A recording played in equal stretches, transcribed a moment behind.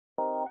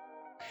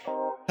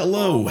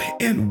Hello,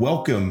 and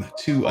welcome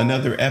to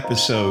another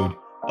episode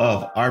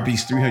of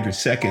RB's 300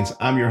 Seconds.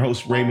 I'm your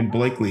host, Raymond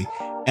Blakely,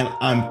 and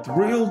I'm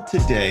thrilled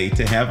today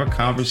to have a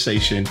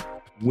conversation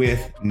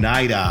with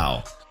Night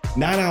Owl.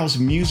 Night Owl's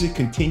music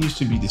continues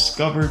to be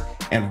discovered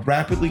and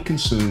rapidly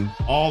consumed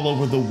all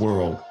over the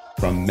world,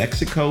 from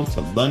Mexico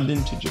to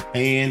London to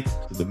Japan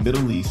to the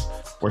Middle East,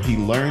 where he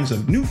learns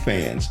of new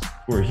fans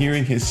who are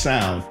hearing his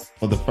sound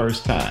for the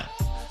first time.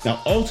 Now,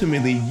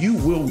 ultimately, you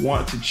will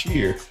want to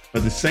cheer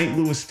for the St.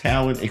 Louis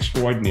talent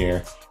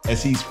extraordinaire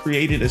as he's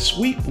created a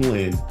sweet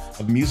blend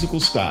of musical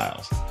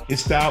styles.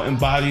 His style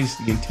embodies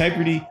the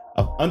integrity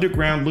of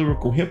underground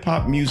lyrical hip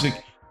hop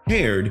music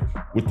paired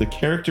with the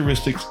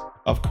characteristics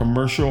of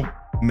commercial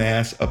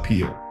mass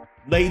appeal.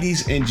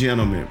 Ladies and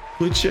gentlemen,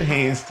 put your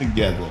hands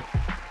together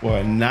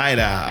for Night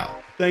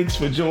Owl. Thanks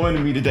for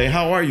joining me today.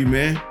 How are you,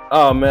 man?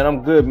 Oh, man,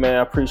 I'm good, man.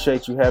 I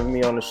appreciate you having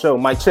me on the show.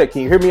 Mic check.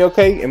 Can you hear me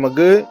okay? Am I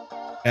good?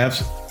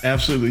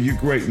 Absolutely. You're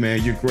great,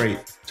 man. You're great.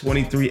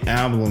 23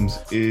 albums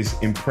is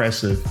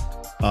impressive.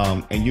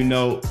 And you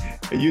know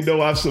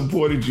I've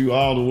supported you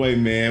all the way,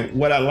 man.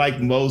 What I like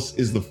most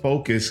is the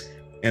focus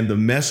and the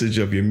message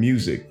of your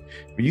music.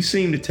 You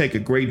seem to take a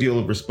great deal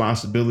of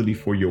responsibility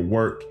for your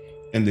work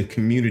and the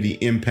community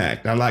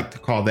impact. I like to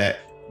call that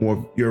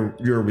more you're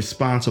a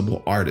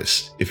responsible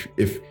artist,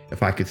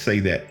 if I could say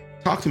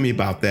that. Talk to me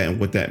about that and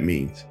what that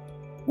means.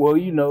 Well,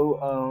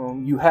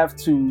 you have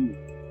to,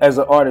 as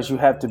an artist, you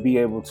have to be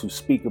able to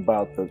speak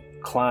about the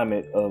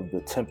climate of the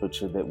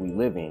temperature that we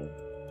live in.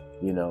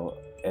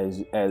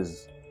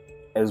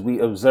 As we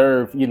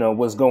observe,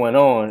 what's going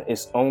on,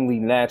 it's only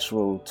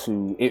natural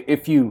to,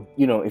 if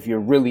you're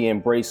really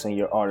embracing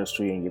your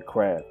artistry and your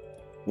craft,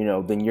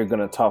 then you're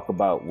going to talk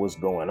about what's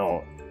going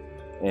on.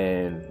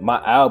 And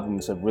my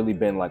albums have really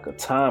been like a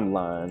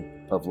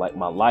timeline of like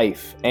my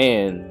life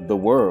and the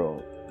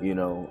world.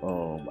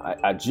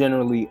 I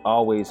generally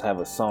always have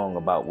a song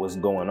about what's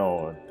going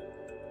on,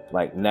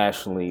 like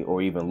nationally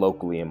or even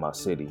locally in my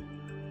city.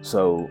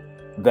 So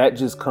that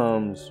just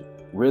comes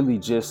really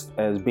just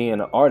as being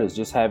an artist,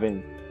 just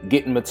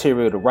getting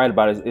material to write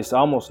about it. It's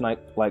almost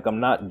like I'm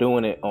not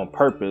doing it on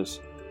purpose.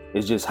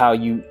 It's just how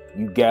you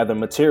gather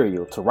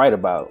material to write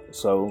about.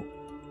 So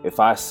if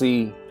I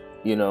see,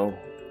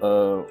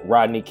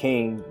 Rodney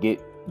King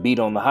get beat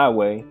on the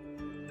highway,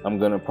 I'm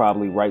gonna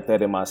probably write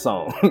that in my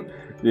song.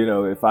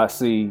 If I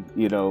see,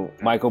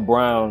 Michael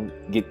Brown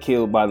get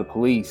killed by the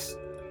police,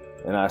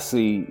 and I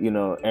see,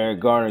 Eric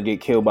Garner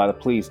get killed by the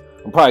police,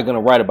 I'm probably going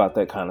to write about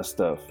that kind of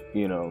stuff,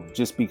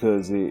 just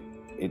because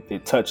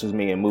it touches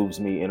me and moves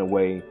me in a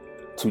way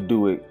to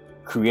do it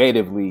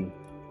creatively,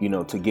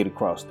 to get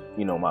across,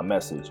 my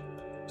message.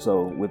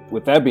 So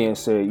with that being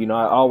said,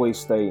 I always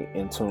stay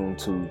in tune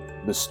to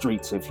the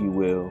streets, if you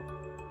will.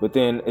 But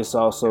then it's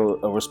also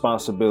a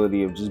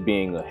responsibility of just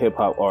being a hip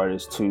hop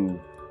artist to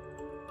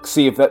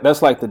see if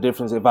that's like the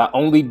difference. If I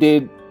only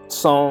did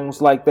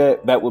songs like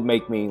that would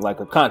make me like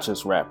a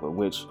conscious rapper,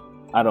 which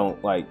I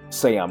don't like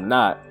say I'm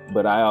not,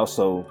 but I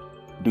also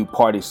do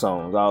party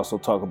songs. I also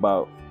talk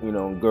about,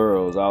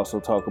 girls. I also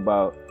talk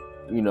about,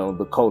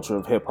 the culture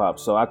of hip hop.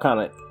 So I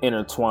kind of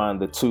intertwine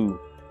the two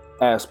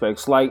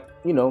aspects like,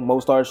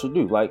 most artists should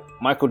do. Like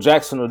Michael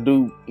Jackson will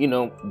do,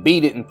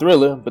 Beat It and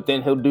Thriller, but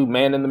then he'll do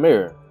Man in the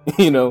Mirror,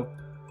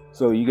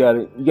 So you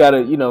gotta,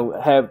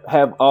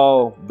 have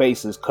all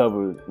bases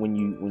covered when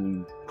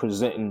you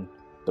presenting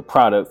the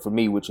product, for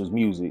me, which is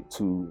music,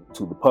 to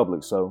the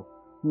public. So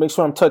make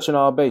sure I'm touching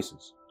all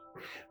bases.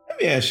 Let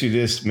me ask you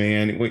this,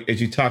 man. As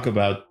you talk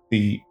about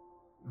the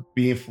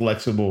being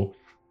flexible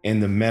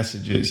and the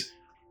messages,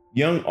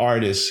 young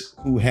artists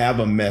who have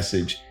a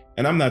message,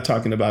 and I'm not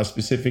talking about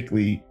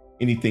specifically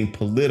anything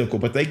political,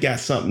 but they got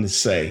something to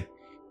say,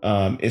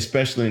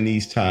 especially in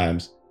these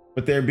times,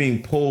 but they're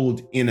being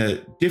pulled in a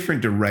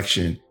different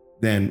direction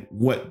than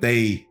what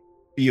they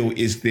feel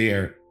is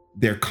their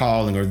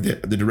calling or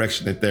the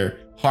direction that their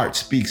heart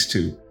speaks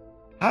to.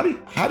 How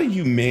do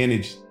you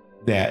manage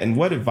that, and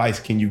what advice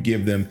can you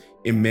give them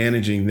in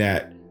managing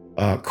that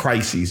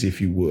crises, if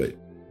you would?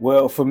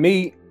 Well, for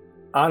me,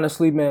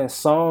 honestly, man,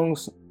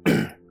 songs,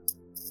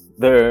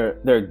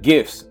 they're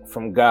gifts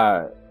from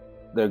God.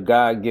 They're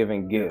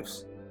God-given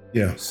gifts.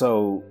 Yeah.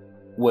 So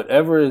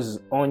whatever is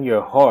on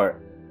your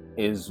heart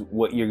is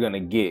what you're gonna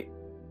get.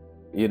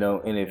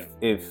 And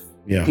if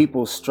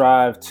people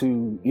strive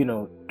to,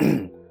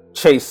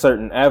 chase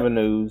certain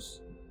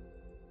avenues,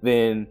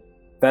 then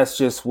that's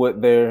just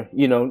what they're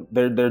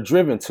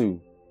driven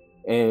to.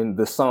 And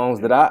the songs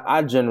that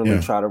I generally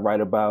try to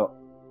write about,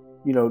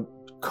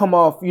 come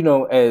off,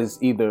 as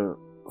either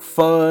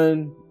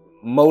fun,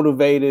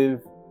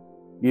 motivative,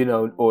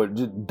 or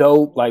just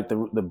dope. Like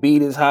the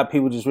beat is hot.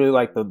 People just really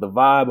like the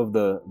vibe of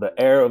the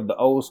era of the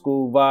old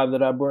school vibe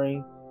that I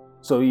bring.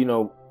 So,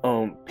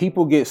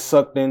 people get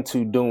sucked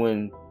into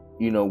doing,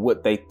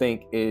 what they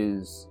think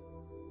is,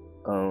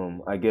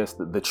 I guess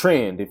the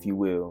trend, if you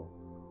will,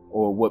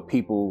 or what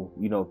people,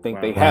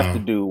 think they have to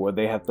do, or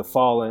they have to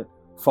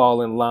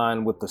fall in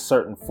line with a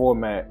certain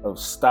format of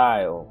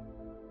style.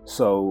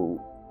 So,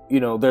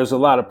 there's a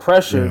lot of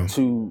pressure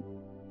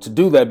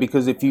do that,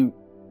 because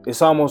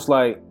it's almost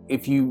like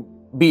if you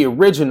be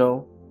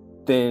original,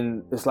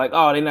 then it's like,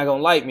 oh, they're not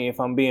gonna like me if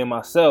I'm being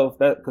myself.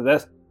 Because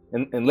that's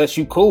unless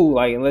you cool,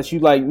 like unless you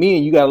like me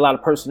and you got a lot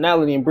of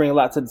personality and bring a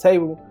lot to the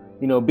table,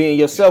 you know, being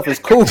yourself is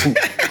cool.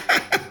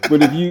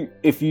 But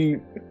if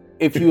you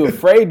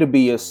afraid to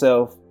be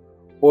yourself,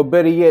 or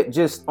better yet,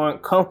 just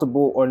aren't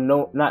comfortable or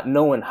not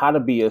knowing how to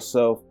be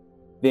yourself,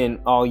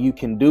 then all you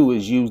can do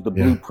is use the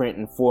blueprint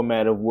and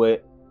format of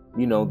what,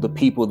 you know, the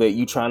people that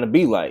you trying to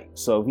be like.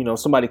 So, you know,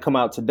 somebody come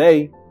out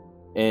today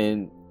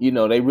and, you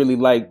know, they really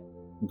like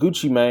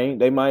Gucci Mane,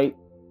 they might,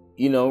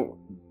 you know,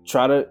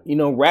 try to, you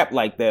know, rap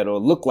like that or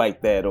look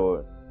like that,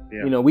 or,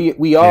 you know,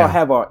 we all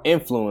have our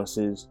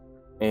influences,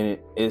 and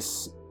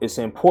it's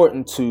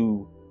important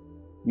to,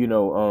 you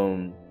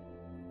know,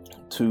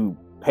 to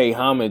pay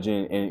homage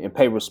and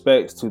pay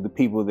respects to the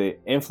people that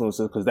influence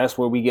us, because that's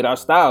where we get our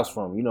styles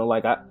from. You know,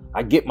 like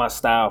I get my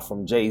style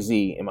from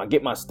Jay-Z, and I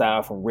get my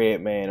style from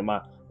Redman, and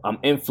I'm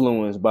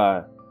influenced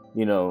by,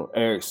 you know,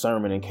 Eric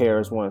Sermon and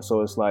KRS-One.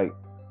 So it's like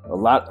a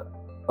lot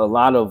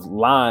of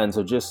lines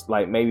are just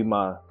like maybe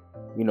my,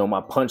 you know,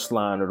 my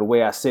punchline, or the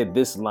way I said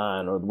this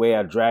line, or the way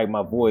I drag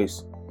my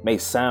voice may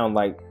sound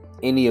like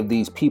any of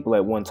these people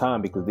at one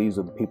time, because these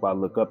are the people I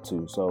look up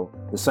to. So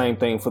the same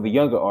thing for the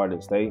younger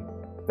artists.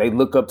 They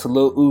look up to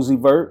Lil Uzi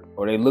Vert,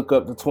 or they look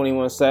up to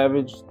 21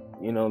 Savage,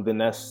 you know, then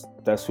that's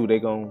who they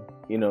gonna,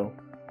 you know,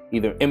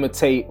 either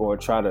imitate or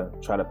try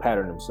to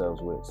pattern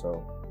themselves with.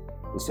 So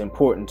it's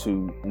important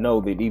to know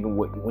that even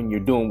when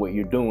you're doing what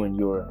you're doing,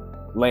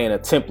 you're laying a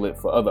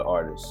template for other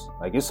artists.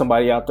 Like, there's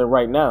somebody out there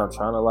right now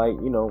trying to, like,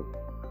 you know,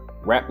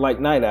 rap like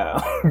Night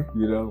Owl,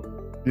 you know?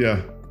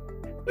 Yeah.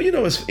 Well, you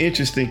know, it's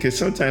interesting because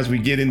sometimes we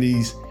get in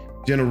these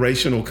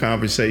generational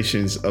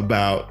conversations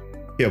about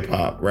hip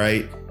hop,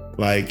 right?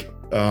 Like,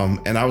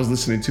 and I was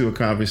listening to a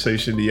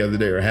conversation the other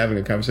day, or having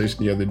a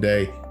conversation the other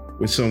day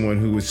with someone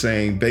who was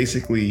saying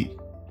basically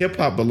hip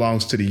hop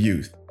belongs to the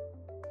youth,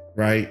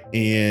 right?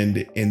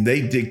 And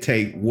they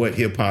dictate what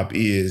hip hop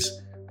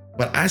is,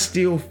 but I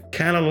still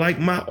kind of like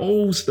my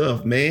old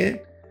stuff, man.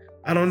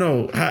 I don't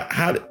know.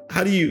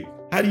 How do you,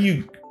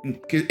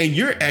 and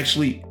you're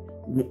actually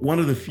one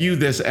of the few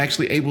that's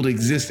actually able to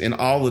exist in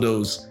all of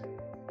those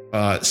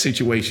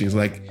situations.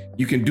 Like,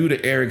 you can do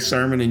the Eric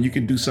Sermon and you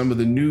can do some of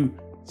the new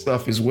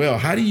stuff as well.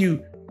 How do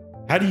you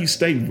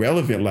stay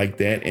relevant like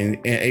that and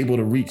able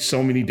to reach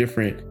so many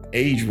different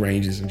age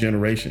ranges and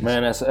generations?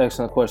 Man, that's an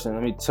excellent question.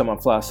 Let me tell my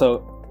Flock.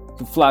 So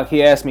Flock,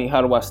 he asked me,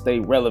 how do I stay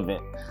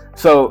relevant?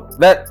 So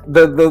that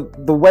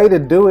the way to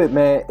do it,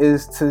 man,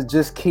 is to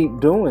just keep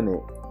doing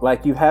it.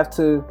 Like, you have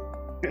to,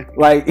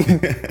 like,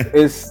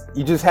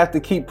 you just have to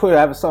keep pushing. I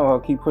have a song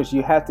called Keep Pushing.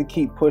 You have to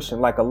keep pushing.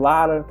 Like, a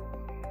lot of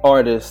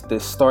artists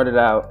that started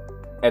out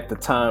at the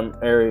time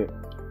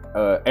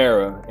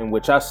era in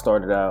which I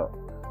started out,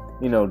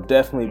 you know,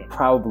 definitely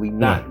probably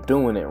not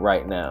doing it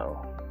right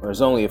now.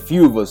 There's only a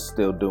few of us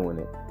still doing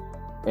it.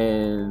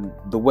 And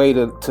the way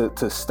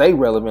to stay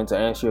relevant, to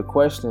answer your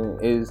question,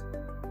 is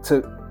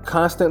to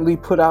constantly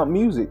put out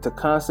music, to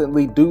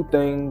constantly do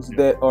things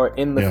that are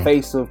in the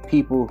face of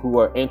people who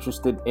are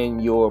interested in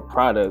your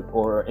product,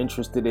 or are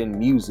interested in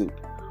music,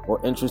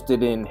 or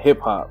interested in hip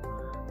hop.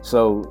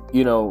 So,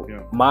 you know,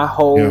 my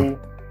whole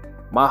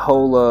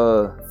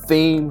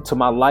theme to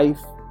my life,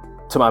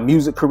 to my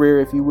music career,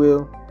 if you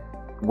will,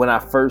 when I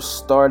first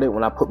started,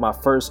 when I put my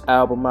first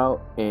album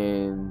out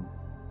in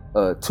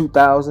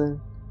 2000,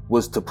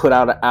 was to put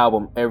out an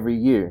album every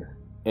year.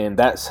 And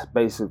that's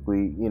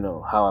basically, you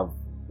know, how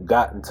I've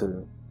gotten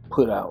to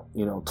put out,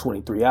 you know,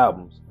 23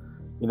 albums.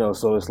 You know,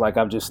 so it's like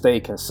I've just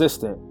stayed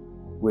consistent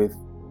with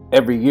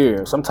every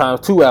year,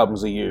 sometimes 2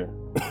 albums a year,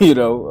 you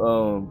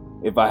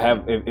know, if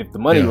the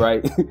money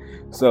right.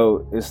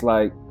 So it's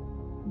like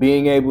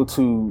being able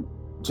to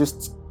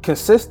just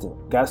consistent,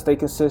 gotta stay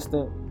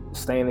consistent,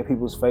 staying in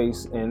people's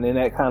face, and then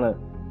that kind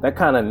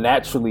of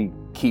naturally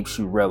keeps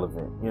you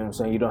relevant. You know what I'm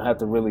saying? You don't have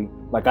to really,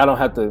 like, I don't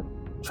have to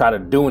try to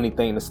do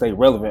anything to stay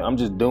relevant. I'm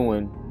just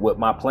doing what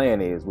my plan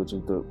is, which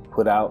is to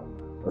put out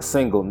a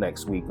single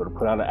next week, or to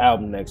put out an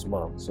album next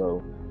month.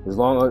 So as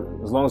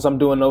long as I'm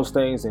doing those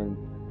things and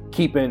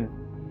keeping,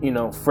 you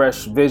know,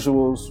 fresh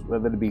visuals,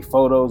 whether it be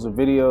photos or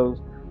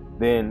videos,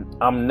 then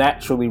I'm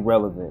naturally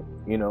relevant,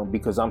 you know,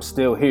 because I'm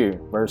still here,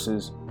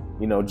 versus,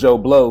 you know, Joe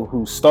Blow,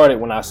 who started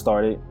when I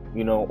started,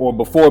 you know, or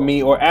before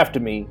me or after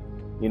me,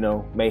 you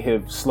know, may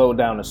have slowed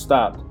down or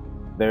stopped.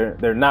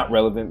 They're not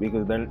relevant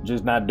because they're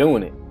just not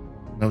doing it.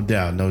 No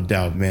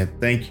doubt, man.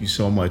 Thank you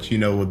so much. You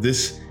know,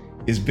 this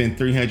has been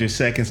 300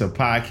 Seconds, a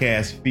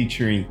podcast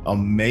featuring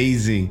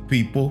amazing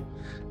people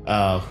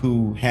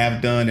who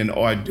have done and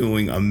are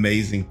doing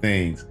amazing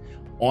things.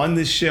 On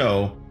the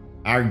show,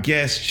 our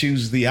guests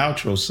choose the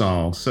outro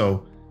song.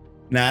 So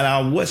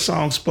now, what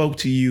song spoke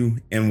to you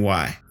and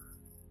why?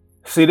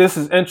 See, this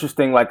is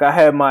interesting. Like, I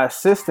had my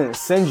assistant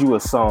send you a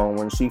song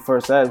when she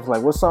first asked,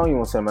 like, what song you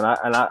want to send?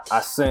 And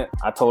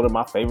I told her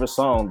my favorite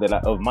song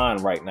of mine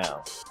right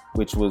now,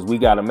 which was We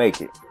Gotta Make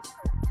It.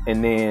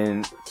 And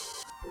then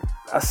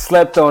I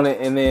slept on it,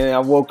 and then I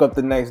woke up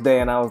the next day,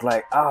 and I was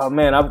like, oh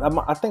man,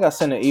 I think I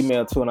sent an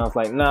email too, and I was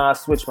like, nah, I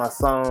switched my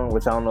song,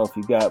 which I don't know if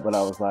you got, but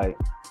I was like,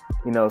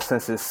 you know,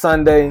 since it's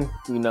Sunday,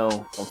 you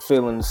know, I'm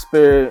feeling the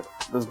spirit.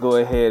 Let's go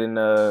ahead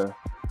and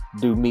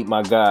do Meet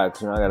My God.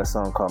 You know, I got a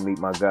song called Meet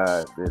My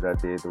God that I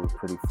did that was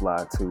pretty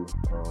fly too,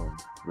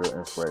 real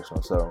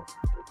inspirational. So,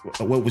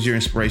 what was your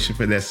inspiration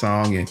for that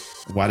song, and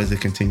why does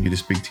it continue to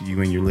speak to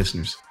you and your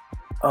listeners?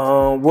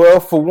 Well,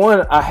 for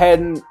one, I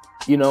hadn't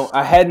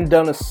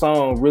done a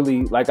song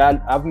really, like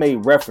I've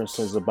made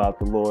references about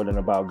the Lord and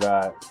about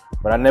God,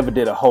 but I never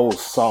did a whole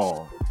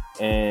song.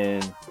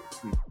 And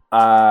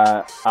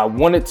I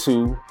wanted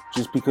to,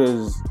 just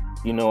because,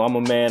 you know, I'm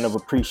a man of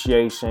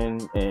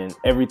appreciation, and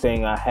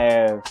everything I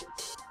have,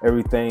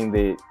 everything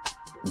that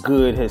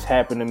good has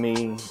happened to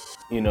me,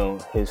 you know,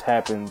 has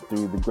happened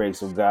through the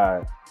grace of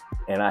God.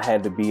 And I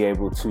had to be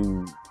able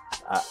to,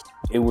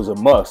 it was a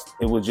must.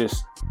 It was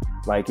just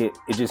like, it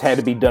just had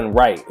to be done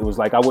right. It was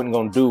like I wasn't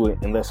gonna do it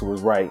unless it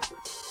was right.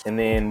 And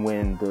then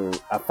when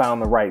I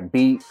found the right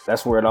beat,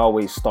 that's where it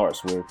always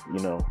starts with, you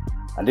know.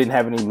 I didn't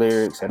have any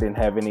lyrics. I didn't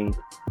have any,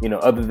 you know,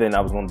 other than I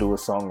was gonna do a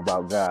song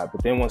about God.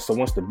 But then once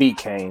the beat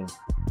came,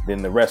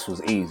 then the rest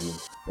was easy.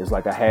 It's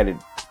like I had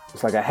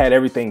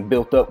everything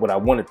built up what I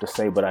wanted to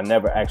say, but I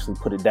never actually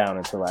put it down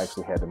until I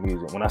actually had the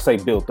music. When I say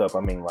built up, I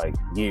mean like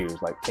years,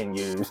 like 10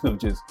 years of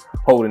just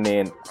holding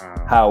in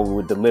how we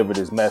would deliver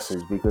this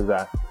message, because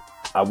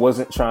I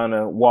wasn't trying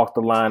to walk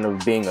the line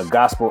of being a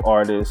gospel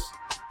artist,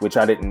 which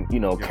I didn't, you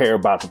know, care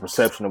about the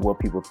perception of what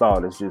people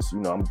thought. It's just, you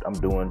know, I'm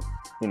doing,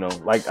 you know,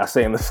 like I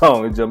say in the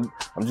song,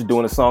 I'm just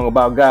doing a song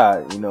about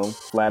God, you know,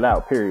 flat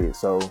out, period.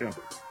 So,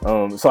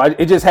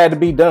 it just had to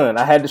be done.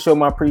 I had to show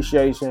my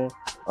appreciation.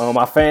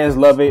 My fans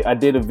love it. I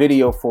did a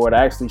video for it.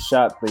 I actually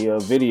shot the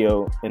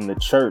video in the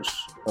church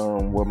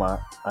where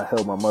I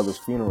held my mother's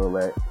funeral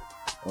at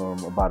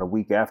about a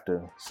week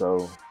after.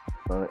 So,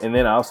 and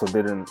then I also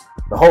the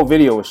whole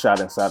video was shot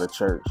inside a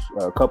church,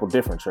 a couple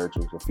different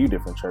churches, a few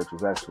different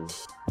churches actually.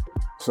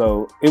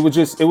 So it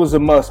was a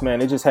must,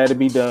 man. It just had to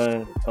be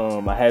done.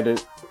 I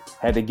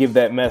had to give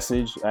that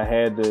message. I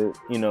had to,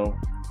 you know,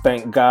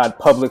 thank God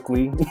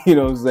publicly, you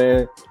know what I'm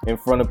saying, in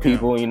front of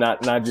people. You're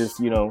not just,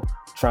 you know,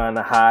 trying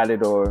to hide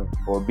it or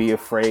be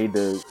afraid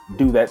to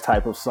do that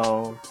type of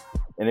song.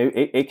 And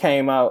it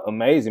came out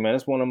amazing, man.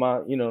 It's one of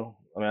my, you know,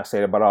 I mean, I say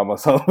that about all my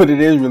songs, but it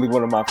is really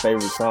one of my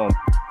favorite songs.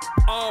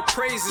 All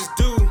praises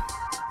due,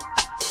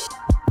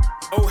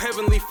 O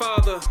Heavenly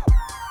Father,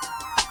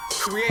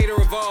 creator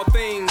of all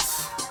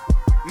things,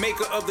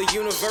 maker of the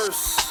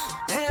universe.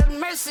 Have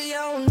mercy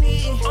on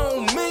me.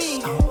 On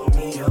me. On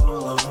me, oh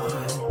Lord.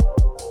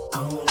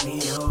 On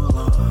me, oh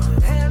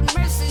Lord. Have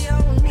mercy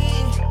on me.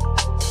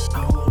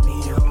 On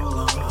me, oh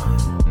Lord.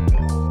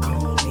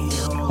 On me,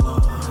 oh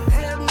Lord.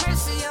 Have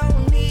mercy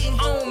on me.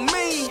 On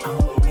me. On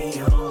me,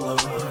 oh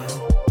Lord.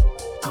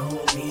 On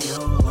me,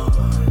 oh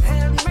Lord.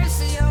 Have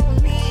mercy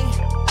on me.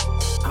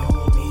 On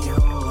me, oh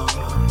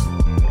Lord.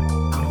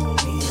 On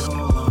me, oh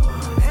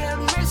Lord. Have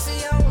mercy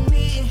on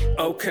me.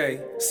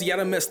 Okay, see, I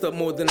done messed up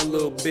more than a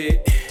little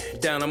bit.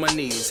 Down on my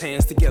knees,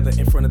 hands together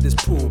in front of this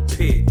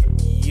pulpit.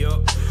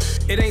 Yup.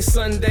 It ain't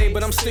Sunday,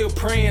 but I'm still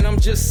praying. I'm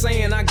just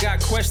saying, I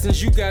got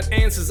questions, you got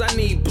answers. I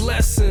need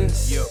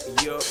blessings. Yup.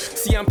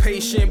 See, I'm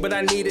patient, but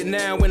I need it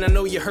now. When I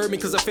know you heard me,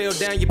 cause I fell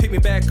down, you picked me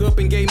back up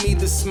and gave me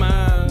the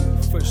smile.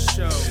 For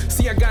sure.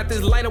 See, I got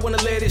this light, I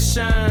wanna let it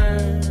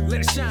shine.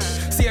 Let it shine.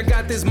 See, I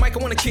got this mic, I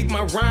wanna kick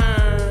my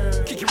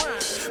rhyme. Kick your rhyme.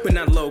 But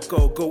not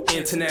local, go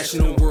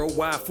international,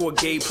 worldwide for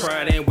gay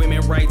pride and women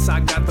rights. I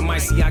got the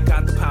mic, see, I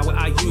got the power,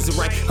 I use it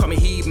right. Call me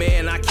Heat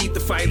Man, I keep the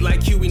fight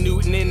like Huey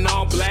Newton in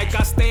all black.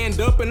 I stand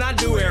up and I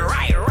do it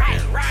right.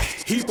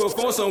 He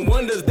performed some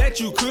wonders that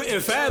you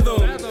couldn't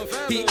fathom.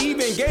 He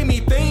even gave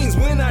me things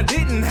when I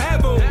didn't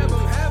have them.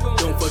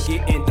 Don't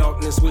forget in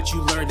darkness what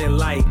you learned in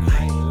light.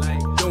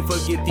 Don't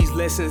forget these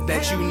lessons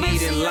that you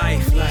need in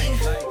life.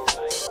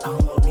 On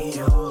me,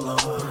 oh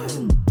Lord.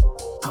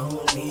 On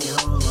me,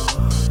 oh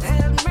Lord.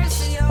 Have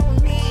mercy on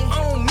me.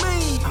 On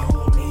me.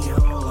 On me,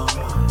 oh Lord.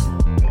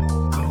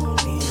 On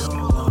me, oh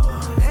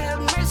Lord. Have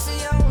mercy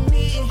on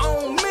me.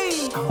 On me.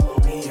 On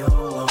me, oh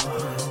Lord.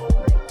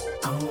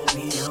 On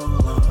me, oh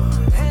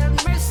Lord. Have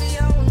mercy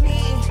on me.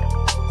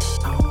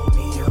 On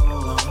me, oh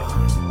Lord.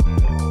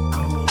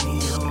 On me,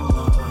 oh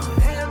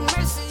Lord. Have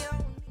mercy on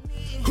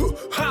me.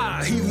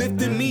 Ha! He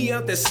lifted me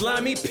out that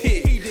slimy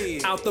pit.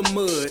 Out the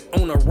mud,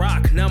 on a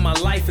rock, now my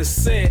life is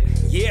set.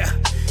 Yeah.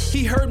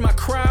 He heard my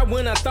cry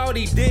when I thought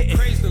he didn't.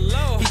 Praise the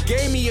Lord. He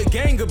gave me a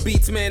gang of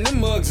beats, man, them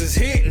mugs is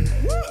hitting.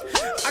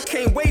 I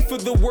can't wait for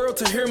the world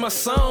to hear my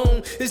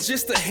song. It's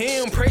just a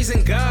hymn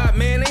praising God,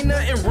 man, ain't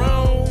nothing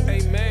wrong.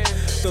 Amen.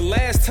 The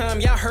last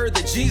time y'all heard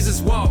that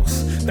Jesus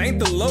walks, thank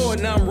the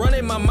Lord, now I'm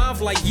running my mouth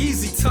like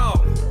Yeezy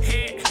talk.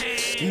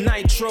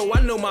 Nitro,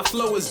 I know my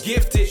flow is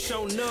gifted.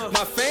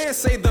 My fans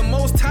say the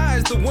Most High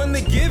is the one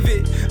to give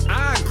it.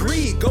 I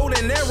agree,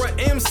 golden era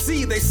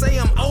MC. They say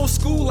I'm old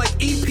school like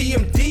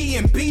EPMD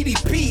and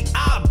BDP.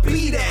 I'll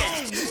be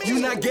that. You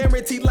not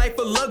guaranteed life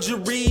or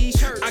luxury.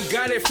 I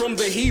got it from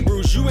the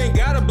Hebrews. You ain't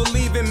gotta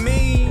believe in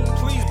me.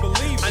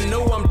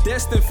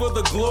 destined for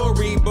the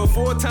glory.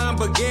 Before time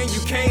began, you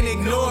can't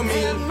ignore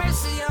me. Have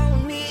mercy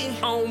on me.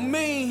 On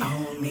me.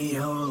 On me,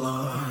 oh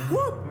Lord.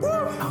 Whoop,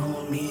 whoop.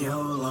 On me,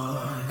 oh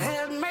Lord.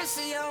 Have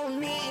mercy on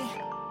me.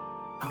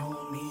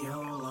 On me,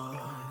 oh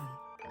Lord.